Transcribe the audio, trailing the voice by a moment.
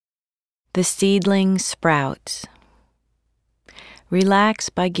The seedling sprouts. Relax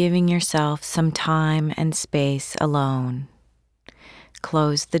by giving yourself some time and space alone.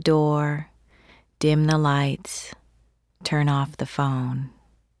 Close the door, dim the lights, turn off the phone.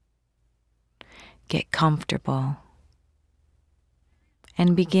 Get comfortable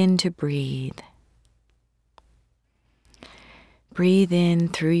and begin to breathe. Breathe in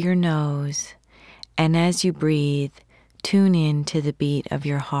through your nose, and as you breathe, tune in to the beat of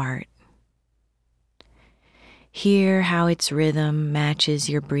your heart. Hear how its rhythm matches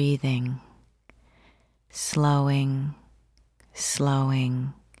your breathing, slowing,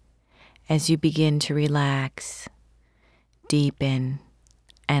 slowing, as you begin to relax, deepen,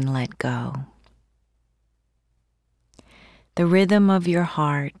 and let go. The rhythm of your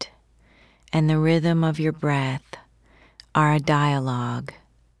heart and the rhythm of your breath are a dialogue,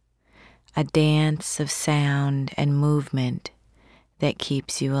 a dance of sound and movement that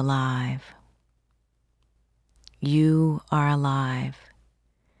keeps you alive. You are alive,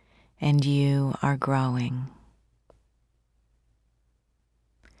 and you are growing.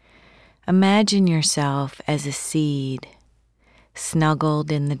 Imagine yourself as a seed,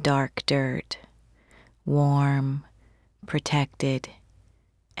 snuggled in the dark dirt, warm, protected,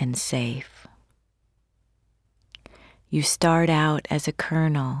 and safe. You start out as a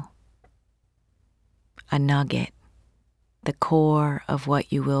kernel, a nugget, the core of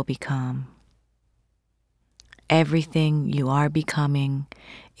what you will become. Everything you are becoming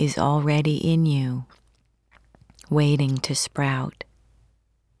is already in you, waiting to sprout.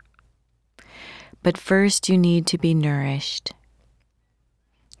 But first you need to be nourished.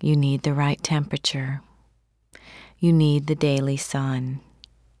 You need the right temperature. You need the daily sun.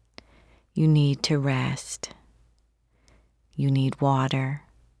 You need to rest. You need water,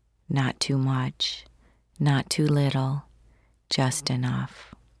 not too much, not too little, just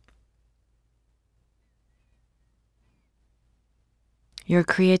enough. Your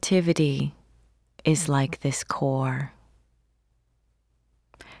creativity is like this core.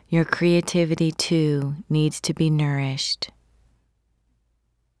 Your creativity, too, needs to be nourished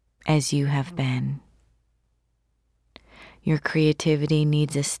as you have been. Your creativity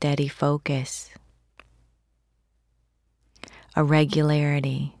needs a steady focus, a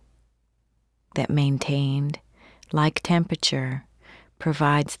regularity that, maintained like temperature,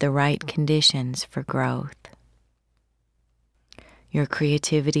 provides the right conditions for growth. Your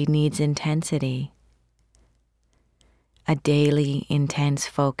creativity needs intensity, a daily intense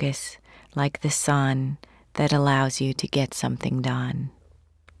focus like the sun that allows you to get something done.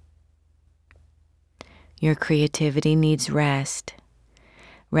 Your creativity needs rest,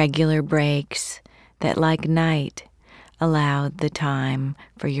 regular breaks that, like night, allow the time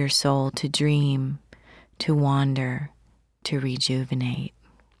for your soul to dream, to wander, to rejuvenate.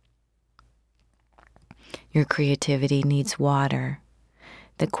 Your creativity needs water,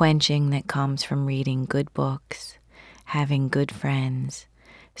 the quenching that comes from reading good books, having good friends,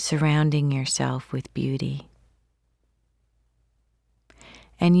 surrounding yourself with beauty.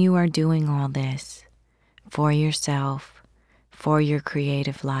 And you are doing all this for yourself, for your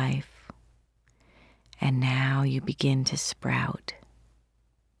creative life. And now you begin to sprout.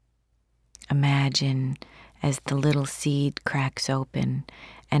 Imagine as the little seed cracks open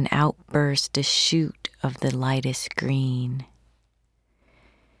and out bursts a shoot of the lightest green.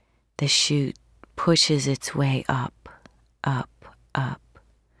 The shoot pushes its way up, up, up,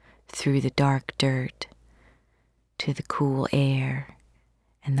 through the dark dirt, to the cool air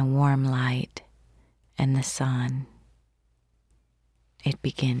and the warm light and the sun. It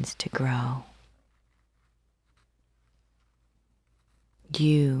begins to grow.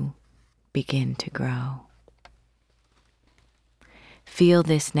 You begin to grow. Feel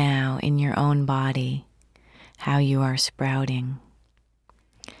this now in your own body, how you are sprouting.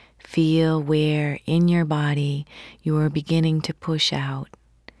 Feel where in your body you are beginning to push out,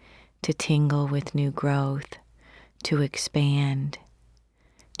 to tingle with new growth, to expand,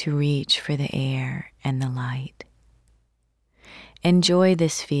 to reach for the air and the light. Enjoy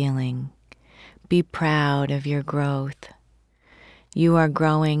this feeling. Be proud of your growth. You are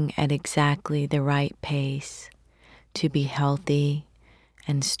growing at exactly the right pace to be healthy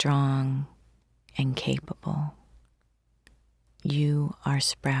and strong and capable. You are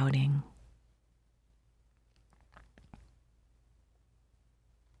sprouting.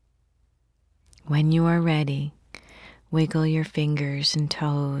 When you are ready, wiggle your fingers and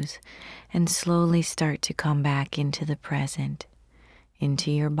toes and slowly start to come back into the present,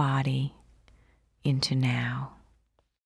 into your body, into now.